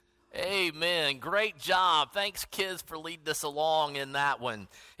Amen. Great job. Thanks, kids, for leading us along in that one.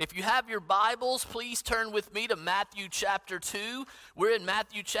 If you have your Bibles, please turn with me to Matthew chapter 2. We're in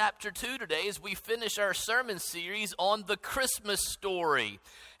Matthew chapter 2 today as we finish our sermon series on the Christmas story.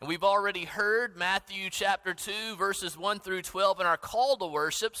 And we've already heard Matthew chapter 2, verses 1 through 12 in our call to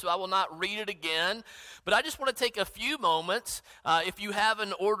worship, so I will not read it again. But I just want to take a few moments. If you have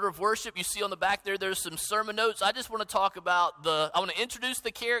an order of worship, you see on the back there, there's some sermon notes. I just want to talk about I want to introduce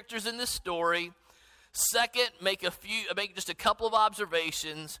the characters in this story. Second, make just a couple of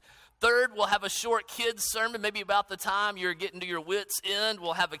observations. Third, we'll have a short kids sermon, maybe about the time you're getting to your wits' end.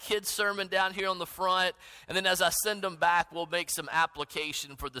 We'll have a kids sermon down here on the front. And then as I send them back, we'll make some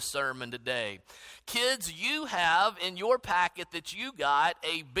application for the sermon today. Kids, you have in your packet that you got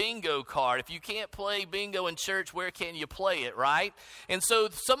a bingo card. If you can't play bingo in church, where can you play it, right? And so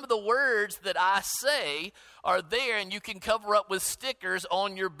some of the words that I say are there, and you can cover up with stickers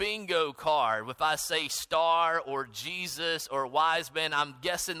on your bingo card. If I say star or Jesus or wise man, I'm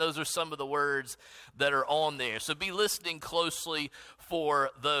guessing those are some of the words that are on there. So be listening closely for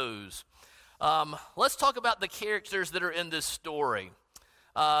those. Let's talk about the characters that are in this story.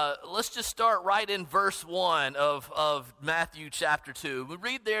 Let's just start right in verse 1 of Matthew chapter 2. We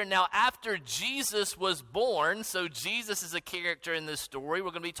read there, now after Jesus was born, so Jesus is a character in this story.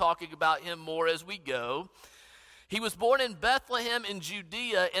 We're going to be talking about him more as we go. He was born in Bethlehem in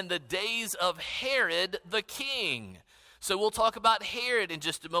Judea in the days of Herod the king. So we'll talk about Herod in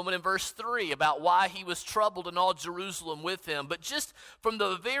just a moment in verse 3, about why he was troubled and all Jerusalem with him. But just from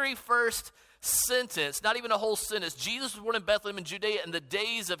the very first sentence, not even a whole sentence, Jesus was born in Bethlehem in Judea in the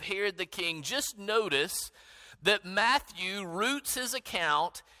days of Herod the king. Just notice that Matthew roots his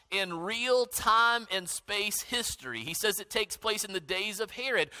account in real time and space history. He says it takes place in the days of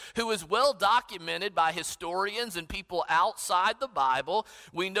Herod, who is well documented by historians and people outside the Bible.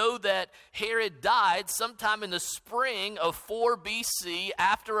 We know that Herod died sometime in the spring of 4 BC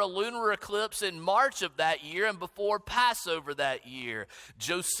after a lunar eclipse in March of that year and before Passover that year.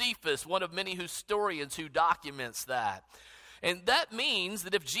 Josephus, one of many historians who documents that. And that means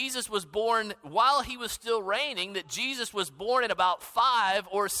that if Jesus was born while he was still reigning, that Jesus was born in about 5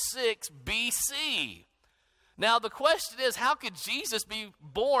 or 6 BC. Now the question is, how could Jesus be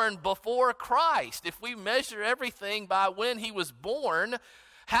born before Christ? If we measure everything by when he was born,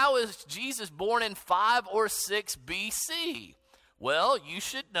 how is Jesus born in 5 or 6 BC? Well, you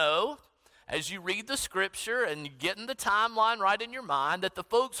should know, as you read the scripture and getting the timeline right in your mind, that the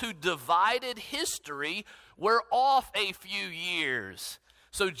folks who divided history were off a few years.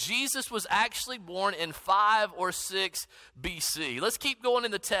 So Jesus was actually born in 5 or 6 BC. Let's keep going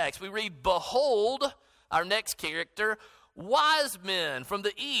in the text. We read, behold, our next character, wise men from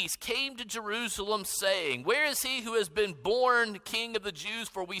the east came to Jerusalem saying, where is he who has been born King of the Jews?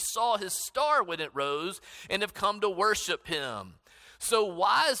 For we saw his star when it rose and have come to worship him. So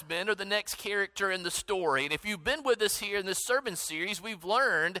wise men are the next character in the story. And if you've been with us here in this sermon series, we've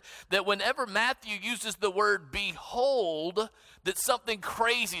learned that whenever Matthew uses the word behold, that something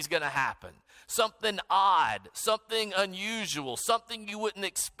crazy is going to happen. Something odd, something unusual, something you wouldn't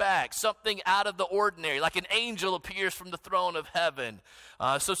expect, something out of the ordinary, like an angel appears from the throne of heaven.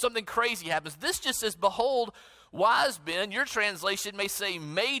 So something crazy happens. This just says, behold, wise men. Your translation may say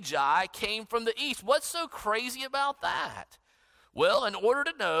magi came from the east. What's so crazy about that? Well, in order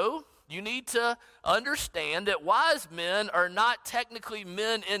to know, you need to understand that wise men are not technically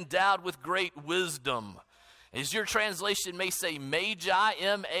men endowed with great wisdom. As your translation may say magi,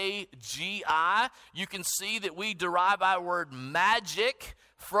 M-A-G-I, you can see that we derive our word magic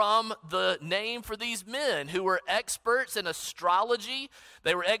from the name for these men who were experts in astrology.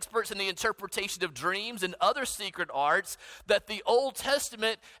 They were experts in the interpretation of dreams and other secret arts that the Old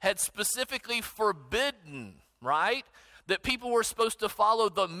Testament had specifically forbidden, right? That people were supposed to follow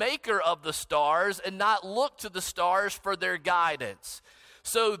the maker of the stars and not look to the stars for their guidance.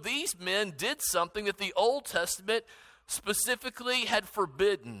 So these men did something that the Old Testament specifically had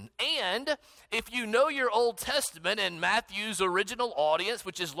forbidden. And if you know your Old Testament, and Matthew's original audience,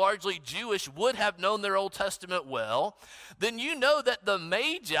 which is largely Jewish, would have known their Old Testament well, then you know that the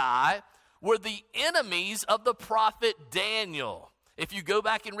Magi were the enemies of the prophet Daniel. If you go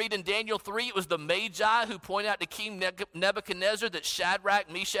back and read in Daniel 3, it was the Magi who point out to King Nebuchadnezzar that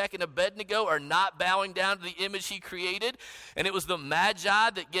Shadrach, Meshach, and Abednego are not bowing down to the image he created. And it was the Magi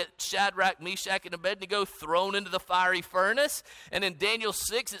that get Shadrach, Meshach, and Abednego thrown into the fiery furnace. And in Daniel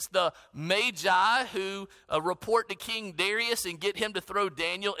 6, it's the Magi who report to King Darius and get him to throw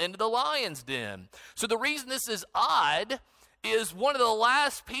Daniel into the lion's den. So the reason this is odd is one of the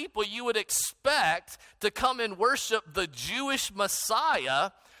last people you would expect to come and worship the Jewish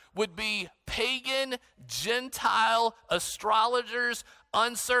Messiah would be pagan, Gentile astrologers,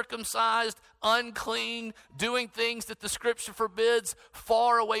 uncircumcised, unclean, doing things that the scripture forbids,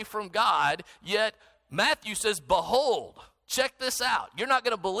 far away from God. Yet Matthew says, behold, check this out. You're not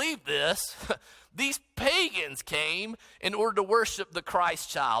going to believe this. These pagans came in order to worship the Christ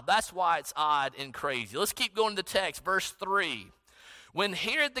child. That's why it's odd and crazy. Let's keep going to the text, verse 3. When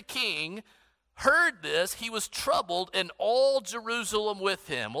Herod the king heard this, he was troubled, and all Jerusalem with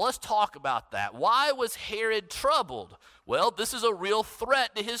him. Well, let's talk about that. Why was Herod troubled? Well, this is a real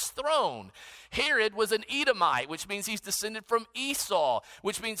threat to his throne. Herod was an Edomite, which means he's descended from Esau,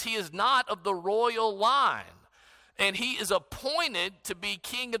 which means he is not of the royal line. And he is appointed to be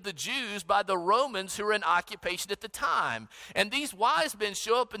king of the Jews by the Romans who were in occupation at the time. And these wise men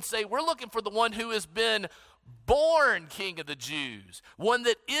show up and say, we're looking for the one who has been born king of the Jews, one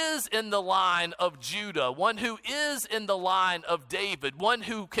that is in the line of Judah, one who is in the line of David, one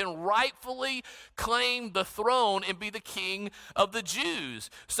who can rightfully claim the throne and be the king of the Jews.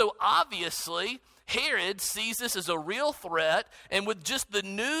 So obviously, Herod sees this as a real threat, and with just the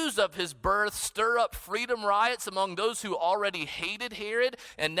news of his birth, stir up freedom riots among those who already hated Herod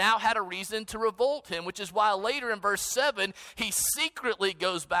and now had a reason to revolt him, which is why later in verse 7, he secretly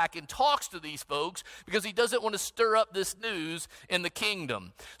goes back and talks to these folks because he doesn't want to stir up this news in the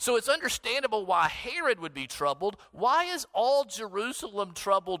kingdom. So it's understandable why Herod would be troubled. Why is all Jerusalem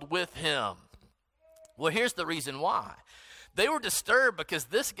troubled with him? Well, here's the reason why. They were disturbed because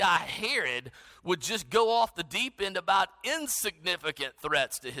this guy Herod would just go off the deep end about insignificant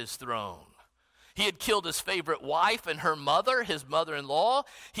threats to his throne. He had killed his favorite wife and her mother, his mother-in-law.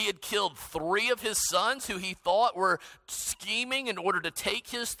 He had killed 3 of his sons who he thought were scheming in order to take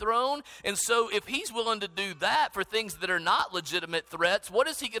his throne. And so if he's willing to do that for things that are not legitimate threats, what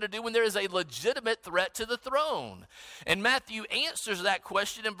is he going to do when there is a legitimate threat to the throne? And Matthew answers that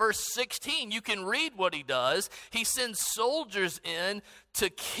question in verse 16. You can read what he does. He sends soldiers in to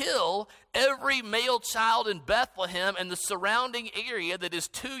kill every male child in Bethlehem and the surrounding area that is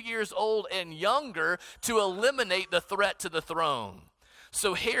 2 years old and younger to eliminate the threat to the throne.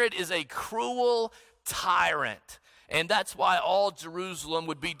 So Herod is a cruel tyrant, and that's why all Jerusalem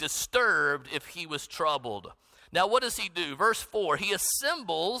would be disturbed if he was troubled. Now what does he do? Verse 4, he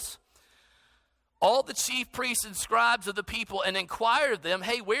assembles all the chief priests and scribes of the people and inquired of them,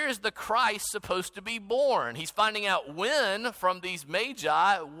 hey, where is the Christ supposed to be born? He's finding out when from these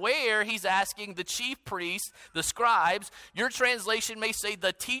magi, where. He's asking the chief priests, the scribes. Your translation may say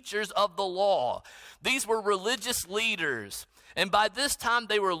the teachers of the law. These were religious leaders. And by this time,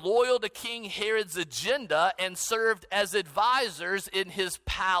 they were loyal to King Herod's agenda and served as advisors in his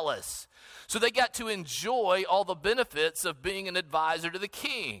palace. So they got to enjoy all the benefits of being an advisor to the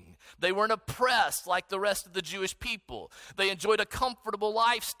king. They weren't oppressed like the rest of the Jewish people. They enjoyed a comfortable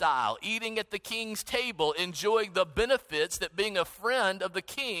lifestyle, eating at the king's table, enjoying the benefits that being a friend of the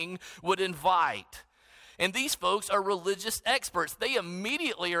king would invite. And these folks are religious experts. They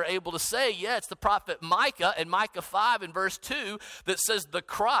immediately are able to say, yeah, it's the prophet Micah in Micah 5 and verse 2 that says the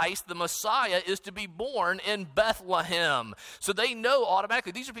Christ, the Messiah, is to be born in Bethlehem. So they know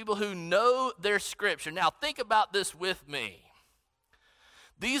automatically. These are people who know their scripture. Now think about this with me.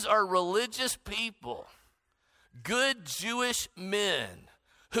 These are religious people, good Jewish men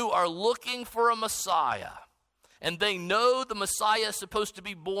who are looking for a Messiah. And they know the Messiah is supposed to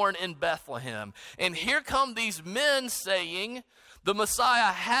be born in Bethlehem. And here come these men saying, the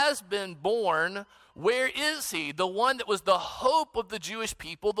Messiah has been born. Where is he? The one that was the hope of the Jewish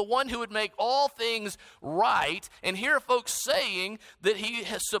people, the one who would make all things right. And here are folks saying that he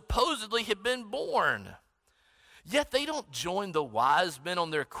has supposedly had been born. Yet they don't join the wise men on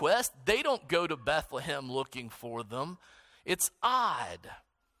their quest. They don't go to Bethlehem looking for them. It's odd.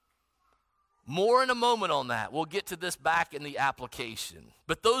 More in a moment on that. We'll get to this back in the application.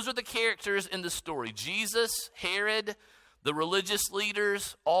 But those are the characters in the story. Jesus, Herod, the religious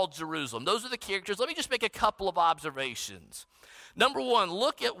leaders, all Jerusalem. Those are the characters. Let me just make a couple of observations. Number one,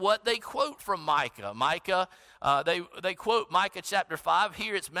 look at what they quote from Micah. They quote Micah chapter 5.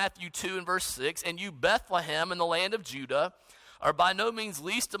 Here it's Matthew 2 and verse 6. And you, Bethlehem, in the land of Judah, are by no means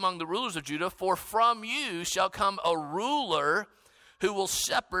least among the rulers of Judah, for from you shall come a ruler who will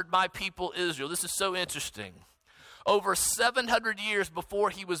shepherd my people Israel. This is so interesting. Over 700 years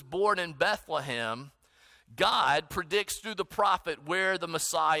before he was born in Bethlehem, God predicts through the prophet where the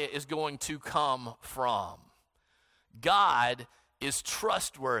Messiah is going to come from. God is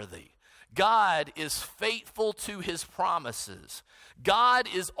trustworthy. God is faithful to his promises. God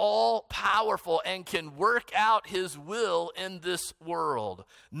is all powerful and can work out his will in this world.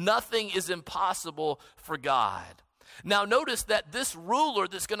 Nothing is impossible for God. Now notice that this ruler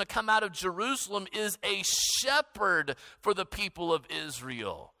that's going to come out of Jerusalem is a shepherd for the people of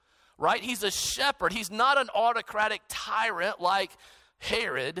Israel, right? He's a shepherd. He's not an autocratic tyrant like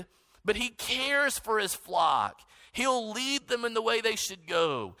Herod, but he cares for his flock. He'll lead them in the way they should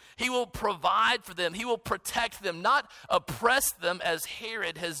go. He will provide for them. He will protect them, not oppress them as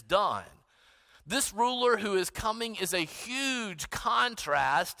Herod has done. This ruler who is coming is a huge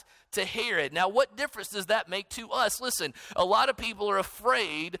contrast to Herod. Now, what difference does that make to us? Listen, a lot of people are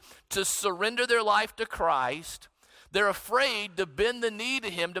afraid to surrender their life to Christ. They're afraid to bend the knee to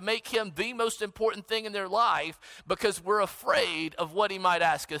him, to make him the most important thing in their life, because we're afraid of what he might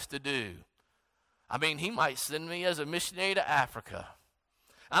ask us to do. I mean, he might send me as a missionary to Africa.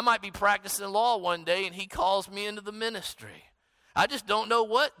 I might be practicing law one day and he calls me into the ministry. I just don't know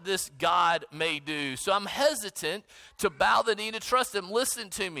what this God may do. So I'm hesitant to bow the knee to trust him. Listen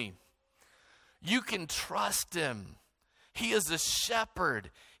to me. You can trust him. He is a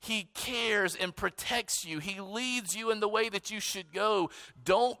shepherd. He cares and protects you. He leads you in the way that you should go.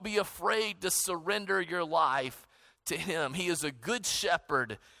 Don't be afraid to surrender your life to him. He is a good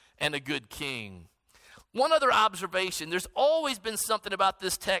shepherd and a good king. One other observation, there's always been something about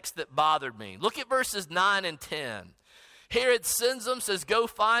this text that bothered me. Look at verses 9 and 10. Herod sends them, says, go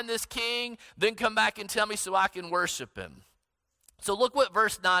find this king, then come back and tell me so I can worship him. So look what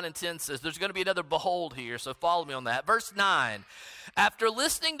verse 9 and 10 says. There's going to be another behold here, so follow me on that. Verse 9, after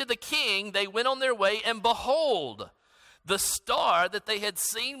listening to the king, they went on their way, and behold, the star that they had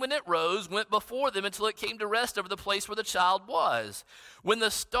seen when it rose went before them until it came to rest over the place where the child was. When they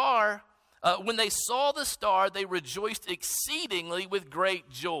saw the star, they rejoiced exceedingly with great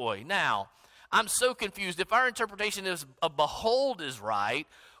joy. Now, I'm so confused. If our interpretation is a behold is right,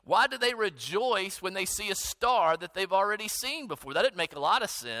 why do they rejoice when they see a star that they've already seen before? That didn't make a lot of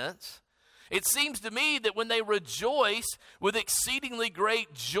sense. It seems to me that when they rejoice with exceedingly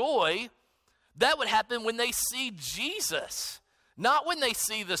great joy, that would happen when they see Jesus, not when they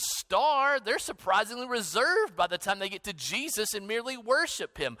see the star. They're surprisingly reserved by the time they get to Jesus and merely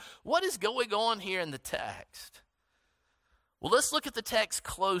worship him. What is going on here in the text? Well, let's look at the text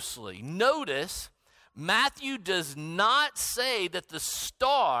closely. Notice Matthew does not say that the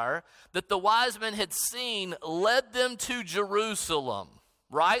star that the wise men had seen led them to Jerusalem,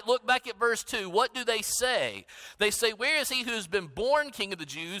 right? Look back at verse 2. What do they say? They say, where is he who has been born King of the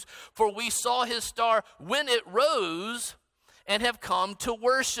Jews? For we saw his star when it rose and have come to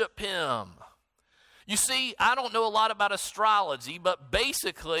worship him. You see, I don't know a lot about astrology, but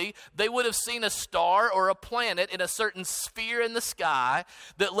basically they would have seen a star or a planet in a certain sphere in the sky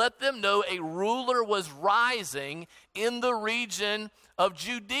that let them know a ruler was rising in the region of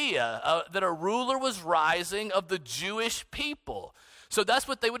Judea, that a ruler was rising of the Jewish people. So that's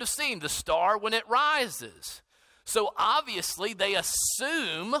what they would have seen, the star when it rises. So obviously they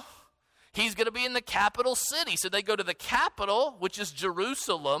assume he's going to be in the capital city. So they go to the capital, which is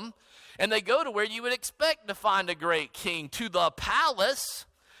Jerusalem, and they go to where you would expect to find a great king, to the palace,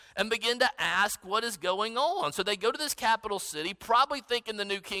 and begin to ask what is going on. So they go to this capital city, probably thinking the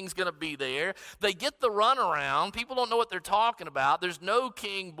new king's going to be there. They get the runaround. People don't know what they're talking about. There's no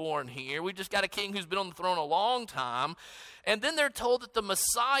king born here. We just got a king who's been on the throne a long time. And then they're told that the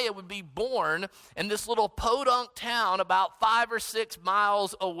Messiah would be born in this little podunk town about 5 or 6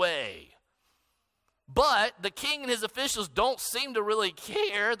 miles away. But the king and his officials don't seem to really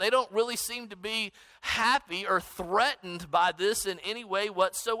care. They don't really seem to be happy or threatened by this in any way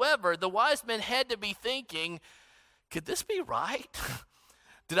whatsoever. The wise men had to be thinking, could this be right?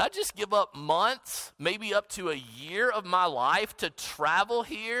 Did I just give up months, maybe up to a year of my life to travel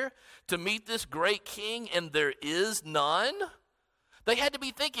here to meet this great king, and there is none? They had to be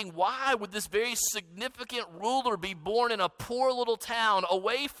thinking, why would this very significant ruler be born in a poor little town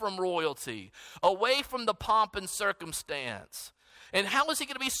away from royalty, away from the pomp and circumstance? And how is he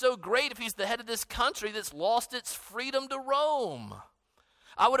going to be so great if he's the head of this country that's lost its freedom to roam?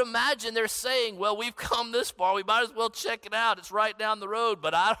 I would imagine they're saying, well, we've come this far, we might as well check it out. It's right down the road,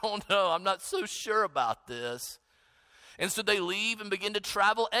 but I don't know. I'm not so sure about this. And so they leave and begin to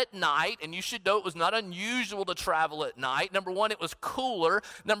travel at night. And you should know it was not unusual to travel at night. Number one, it was cooler.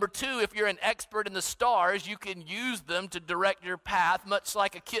 Number two, if you're an expert in the stars, you can use them to direct your path, much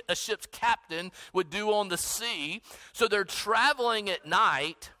like a ship's captain would do on the sea. So they're traveling at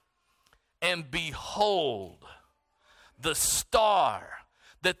night, and behold, the star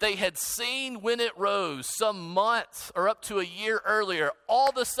that they had seen when it rose some months or up to a year earlier, all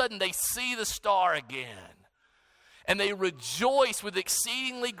of a sudden they see the star again. And they rejoice with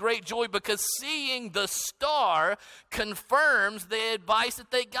exceedingly great joy, because seeing the star confirms the advice that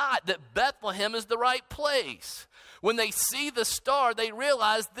they got, that Bethlehem is the right place. When they see the star, they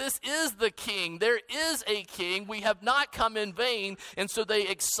realize this is the king. There is a king. We have not come in vain. And so they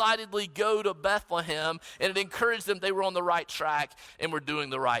excitedly go to Bethlehem, and it encouraged them they were on the right track and were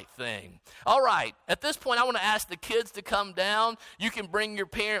doing the right thing. All right, at this point, I want to ask the kids to come down. You can bring your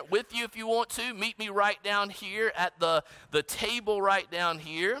parent with you if you want to. Meet me right down here at the table right down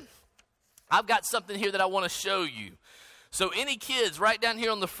here. I've got something here that I want to show you. So any kids right down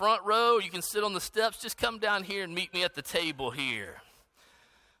here on the front row, you can sit on the steps, just come down here and meet me at the table here.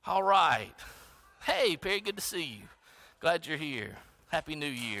 All right. Hey, Perry, good to see you. Glad you're here. Happy New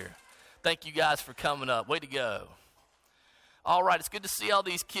Year. Thank you guys for coming up. Way to go. All right, it's good to see all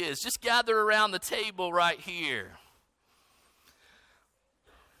these kids. Just gather around the table right here.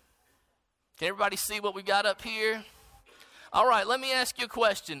 Can everybody see what we got up here? All right, let me ask you a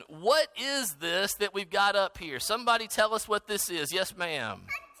question. What is this that we've got up here? Somebody tell us what this is. Yes, ma'am.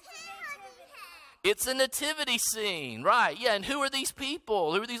 It's a nativity scene, right? Yeah, and who are these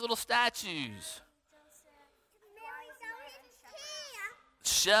people? Who are these little statues?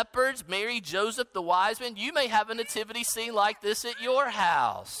 Shepherds, Mary, Joseph, the wise men. You may have a nativity scene like this at your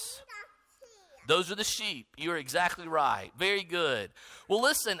house. Those are the sheep. You're exactly right. Very good. Well,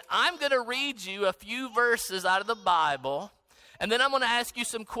 listen, I'm going to read you a few verses out of the Bible. And then I'm going to ask you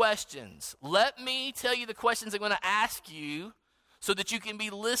some questions. Let me tell you the questions I'm going to ask you so that you can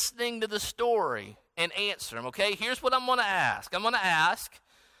be listening to the story and answer them, okay? Here's what I'm going to ask. I'm going to ask,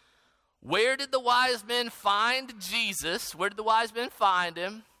 where did the wise men find Jesus? Where did the wise men find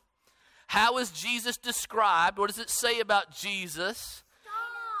him? How is Jesus described? What does it say about Jesus?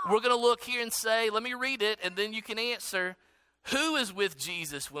 We're going to look here and say, let me read it, and then you can answer, who is with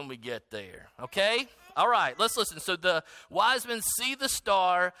Jesus when we get there, okay? All right, let's listen. So the wise men see the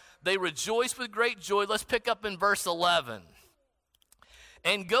star. They rejoice with great joy. Let's pick up in verse 11.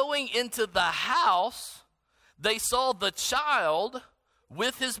 And going into the house, they saw the child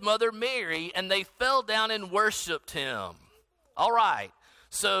with his mother Mary, and they fell down and worshiped him. All right,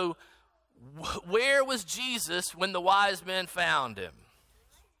 so where was Jesus when the wise men found him?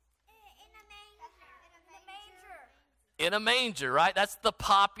 In a manger, right? That's the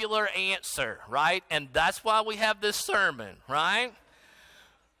popular answer, right? And that's why we have this sermon, right?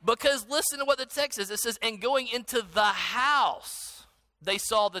 Because listen to what the text says. It says, and going into the house, they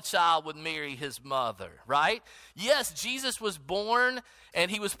saw the child with Mary, his mother, right? Yes, Jesus was born, and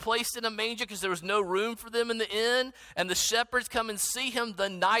he was placed in a manger because there was no room for them in the inn. And the shepherds come and see him the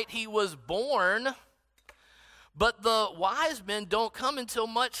night he was born. But the wise men don't come until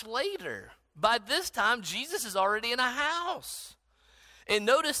much later. By this time, Jesus is already in a house. And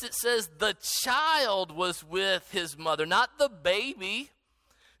notice it says the child was with his mother, not the baby.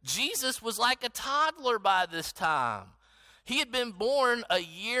 Jesus was like a toddler by this time. He had been born a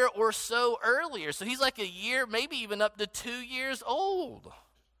year or so earlier. So he's like a year, maybe even up to 2 years old.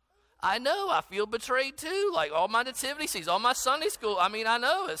 I know, I feel betrayed too. Like all my nativity scenes, all my Sunday school. I mean, I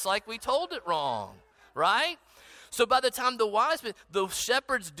know, it's like we told it wrong, right? So by the time the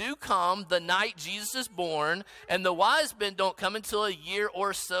shepherds do come the night Jesus is born, and the wise men don't come until a year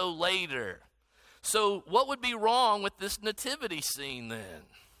or so later. So what would be wrong with this nativity scene then?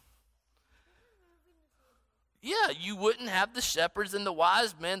 Yeah, you wouldn't have the shepherds and the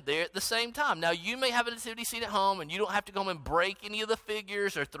wise men there at the same time. Now, you may have a nativity scene at home, and you don't have to go home and break any of the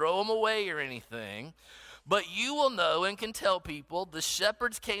figures or throw them away or anything. But you will know and can tell people the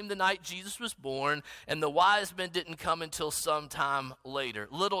shepherds came the night Jesus was born, and the wise men didn't come until sometime later.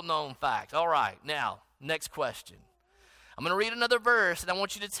 Little known fact. All right, now, next question. I'm going to read another verse, and I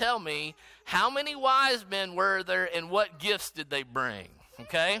want you to tell me how many wise men were there and what gifts did they bring,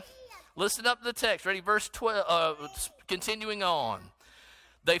 okay? Listen up to the text. Ready? Verse 12, continuing on.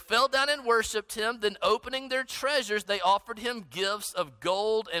 They fell down and worshiped him. Then opening their treasures, they offered him gifts of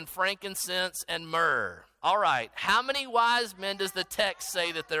gold and frankincense and myrrh. All right. How many wise men does the text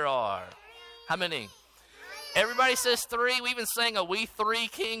say that there are? How many? Everybody says 3. We even sang a We 3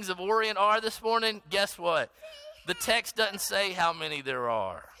 Kings of Orient are this morning. Guess what? The text doesn't say how many there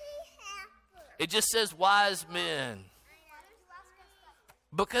are. It just says wise men.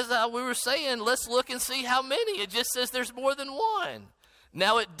 Because we were saying, let's look and see how many. It just says there's more than one.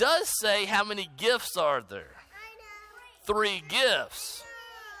 Now, it does say how many gifts are there. 3 gifts.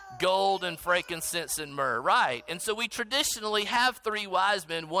 Gold and frankincense and myrrh. Right. And so we traditionally have 3 wise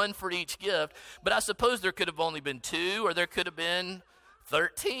men, 1 for each gift. But I suppose there could have only been 2, or there could have been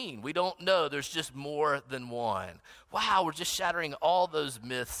 13. We don't know. There's just more than 1. Wow, we're just shattering all those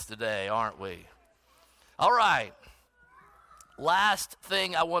myths today, aren't we? All right. Last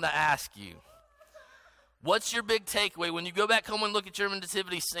thing I want to ask you. What's your big takeaway? When you go back home and look at your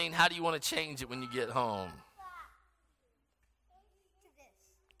nativity scene, how do you want to change it when you get home?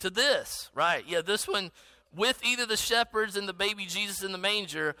 to this, right? Yeah, this one with either the shepherds and the baby Jesus in the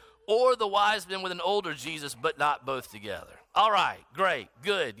manger or the wise men with an older Jesus, but not both together. All right, great,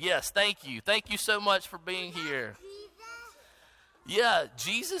 good. Yes, thank you. Thank you so much for being here. Yeah,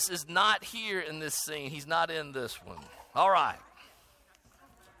 Jesus is not here in this scene. He's not in this one. All right.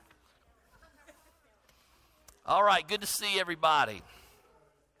 All right, good to see everybody.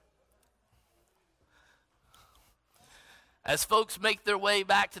 As folks make their way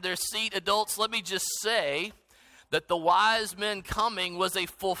back to their seat, adults, let me just say that the wise men coming was a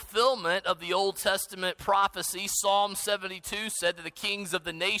fulfillment of the Old Testament prophecy. Psalm 72 said that the kings of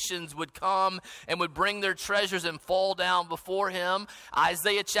the nations would come and would bring their treasures and fall down before him.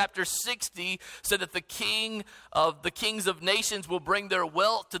 Isaiah chapter 60 said that the kings of nations will bring their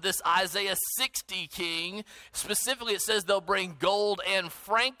wealth to this Isaiah 60 king. Specifically, it says they'll bring gold and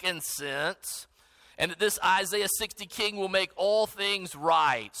frankincense, and that this Isaiah 60 king will make all things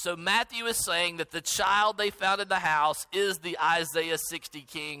right. So Matthew is saying that the child they found in the house is the Isaiah 60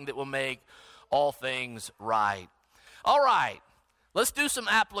 king that will make all things right. All right, let's do some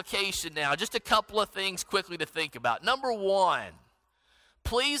application now. Just a couple of things quickly to think about. Number one,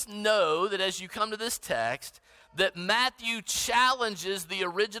 please know that as you come to this text, that Matthew challenges the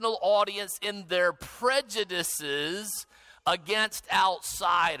original audience in their prejudices against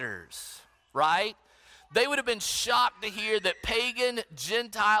outsiders, right? They would have been shocked to hear that pagan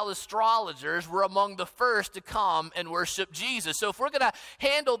Gentile astrologers were among the first to come and worship Jesus. So if we're going to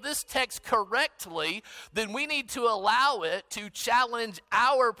handle this text correctly, then we need to allow it to challenge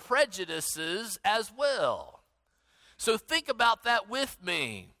our prejudices as well. So think about that with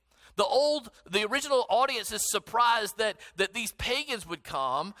me. The original audience is surprised that these pagans would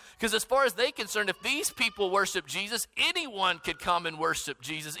come, because as far as they're concerned, if these people worship Jesus, anyone could come and worship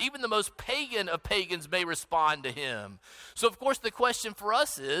Jesus. Even the most pagan of pagans may respond to him. So of course the question for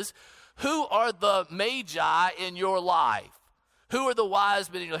us is, who are the magi in your life? Who are the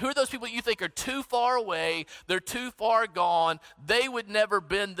wise men in your life? Who are those people you think are too far away, they're too far gone, they would never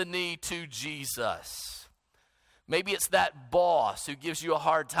bend the knee to Jesus? Maybe it's that boss who gives you a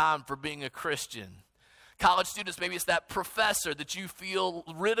hard time for being a Christian. College students, maybe it's that professor that you feel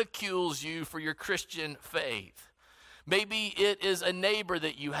ridicules you for your Christian faith. Maybe it is a neighbor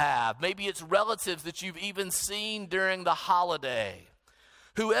that you have. Maybe it's relatives that you've even seen during the holiday.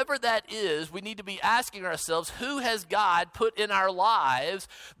 Whoever that is, we need to be asking ourselves, who has God put in our lives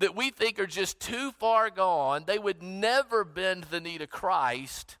that we think are just too far gone, they would never bend the knee to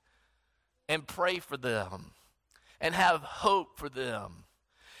Christ, and pray for them and have hope for them,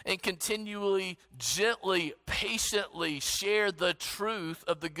 and continually, gently, patiently share the truth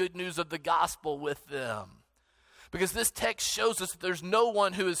of the good news of the gospel with them. Because this text shows us that there's no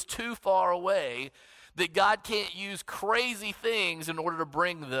one who is too far away, that God can't use crazy things in order to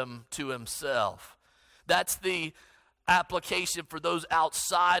bring them to himself. That's the application for those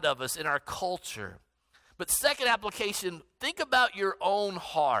outside of us in our culture. But second application, think about your own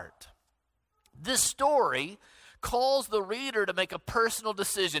heart. This story calls the reader to make a personal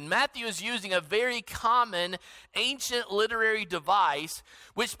decision. Matthew is using a very common ancient literary device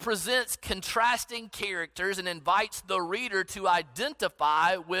which presents contrasting characters and invites the reader to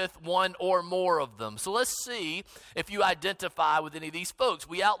identify with one or more of them. So let's see if you identify with any of these folks.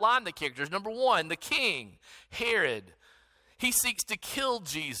 We outline the characters. Number one, the king, Herod. He seeks to kill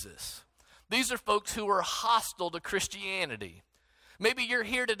Jesus. These are folks who are hostile to Christianity. Maybe you're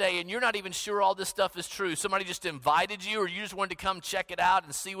here today and you're not even sure all this stuff is true. Somebody just invited you, or you just wanted to come check it out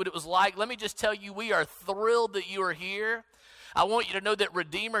and see what it was like. Let me just tell you, we are thrilled that you are here. I want you to know that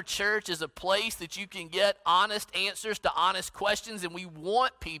Redeemer Church is a place that you can get honest answers to honest questions, and we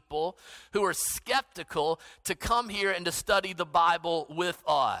want people who are skeptical to come here and to study the Bible with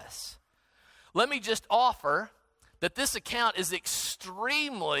us. Let me just offer that this account is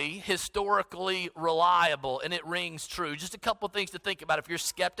extremely historically reliable, and it rings true. Just a couple things to think about. If you're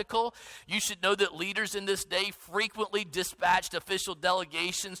skeptical, you should know that leaders in this day frequently dispatched official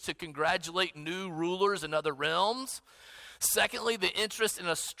delegations to congratulate new rulers in other realms. Secondly, the interest in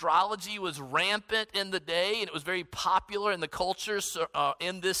astrology was rampant in the day, and it was very popular in the cultures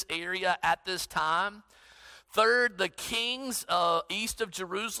in this area at this time. Third, the kings east of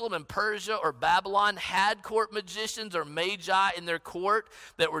Jerusalem and Persia or Babylon had court magicians or magi in their court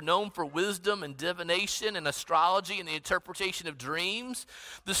that were known for wisdom and divination and astrology and the interpretation of dreams.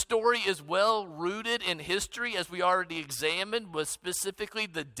 The story is well rooted in history, as we already examined, was specifically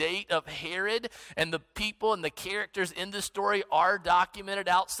the date of Herod, and the people and the characters in this story are documented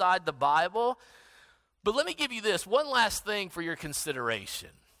outside the Bible. But let me give you this, one last thing for your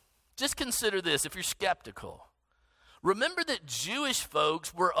consideration. Just consider this if you're skeptical. Remember that Jewish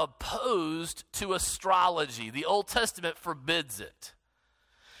folks were opposed to astrology. The Old Testament forbids it.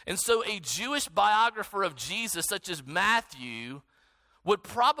 And so a Jewish biographer of Jesus, such as Matthew, would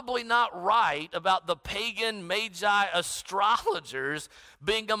probably not write about the pagan Magi astrologers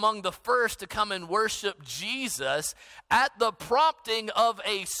being among the first to come and worship Jesus at the prompting of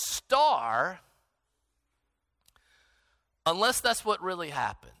a star, unless that's what really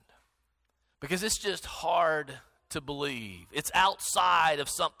happened. Because it's just hard to believe. It's outside of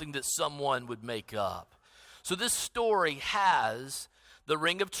something that someone would make up. So this story has the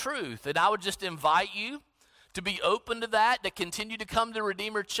ring of truth. And I would just invite you to be open to that, to continue to come to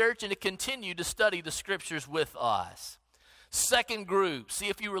Redeemer Church, and to continue to study the scriptures with us. Second group, see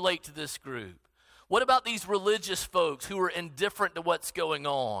if you relate to this group. What about these religious folks who were indifferent to what's going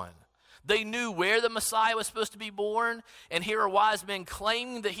on? They knew where the Messiah was supposed to be born, and here are wise men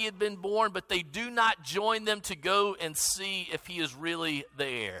claiming that he had been born, but they do not join them to go and see if he is really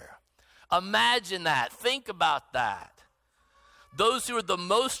there. Imagine that. Think about that. Those who are the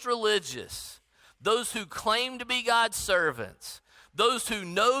most religious, those who claim to be God's servants, those who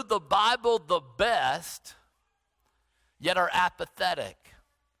know the Bible the best, yet are apathetic,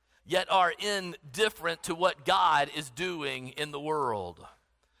 yet are indifferent to what God is doing in the world.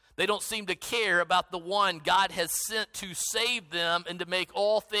 They don't seem to care about the one God has sent to save them and to make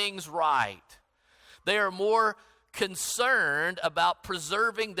all things right. They are more concerned about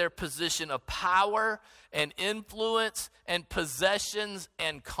preserving their position of power and influence and possessions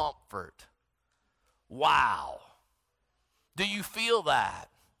and comfort. Wow. Do you feel that?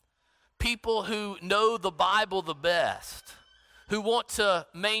 People who know the Bible the best, who want to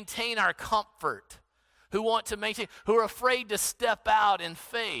maintain our comfort, who are afraid to step out in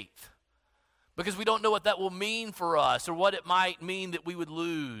faith because we don't know what that will mean for us or what it might mean that we would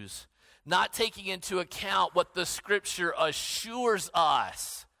lose. Not taking into account what the scripture assures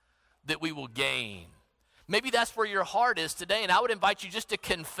us that we will gain. Maybe that's where your heart is today, and I would invite you just to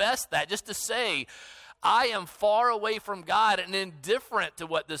confess that, just to say, I am far away from God and indifferent to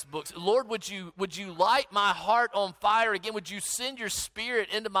what this book says. Lord, would you light my heart on fire again? Would you send your spirit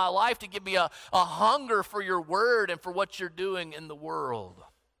into my life to give me a hunger for your word and for what you're doing in the world?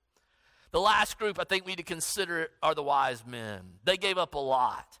 The last group I think we need to consider are the wise men. They gave up a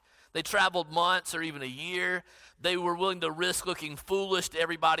lot. They traveled months or even a year. They were willing to risk looking foolish to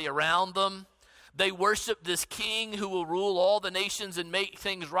everybody around them. They worship this king who will rule all the nations and make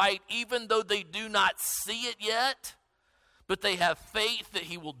things right, even though they do not see it yet, but they have faith that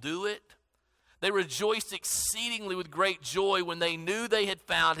he will do it. They rejoiced exceedingly with great joy when they knew they had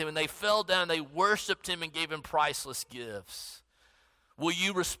found him, and they fell down, they worshiped him and gave him priceless gifts. Will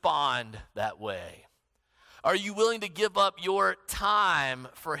you respond that way? Are you willing to give up your time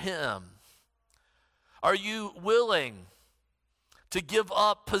for him? Are you willing to give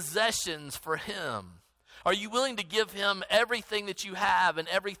up possessions for him? Are you willing to give him everything that you have and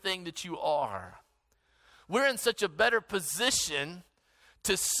everything that you are? We're in such a better position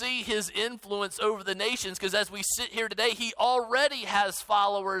to see his influence over the nations because as we sit here today, he already has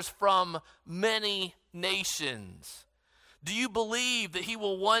followers from many nations. Do you believe that he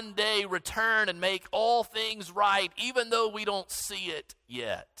will one day return and make all things right, even though we don't see it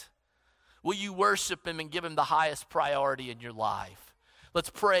yet? Will you worship him and give him the highest priority in your life?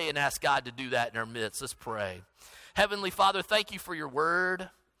 Let's pray and ask God to do that in our midst. Let's pray. Heavenly Father, thank you for your word.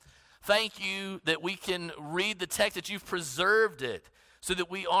 Thank you that we can read the text, that you've preserved it so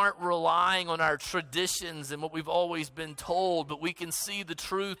that we aren't relying on our traditions and what we've always been told, but we can see the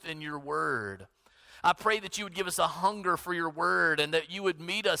truth in your word. I pray that you would give us a hunger for your word and that you would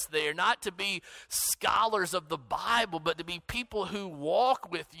meet us there, not to be scholars of the Bible, but to be people who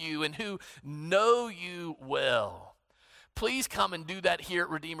walk with you and who know you well. Please come and do that here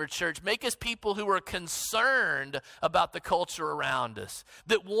at Redeemer Church. Make us people who are concerned about the culture around us,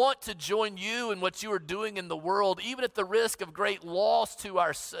 that want to join you in what you are doing in the world, even at the risk of great loss to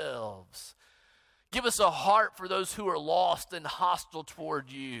ourselves. Give us a heart for those who are lost and hostile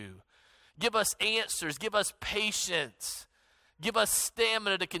toward you. Give us answers. Give us patience. Give us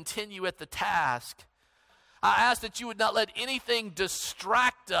stamina to continue at the task. I ask that you would not let anything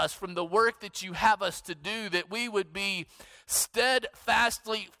distract us from the work that you have us to do, that we would be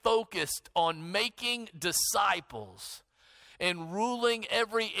steadfastly focused on making disciples and ruling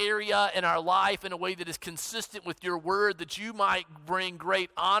every area in our life in a way that is consistent with your word, that you might bring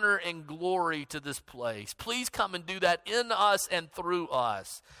great honor and glory to this place. Please come and do that in us and through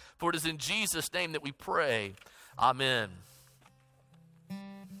us. For it is in Jesus' name that we pray. Amen.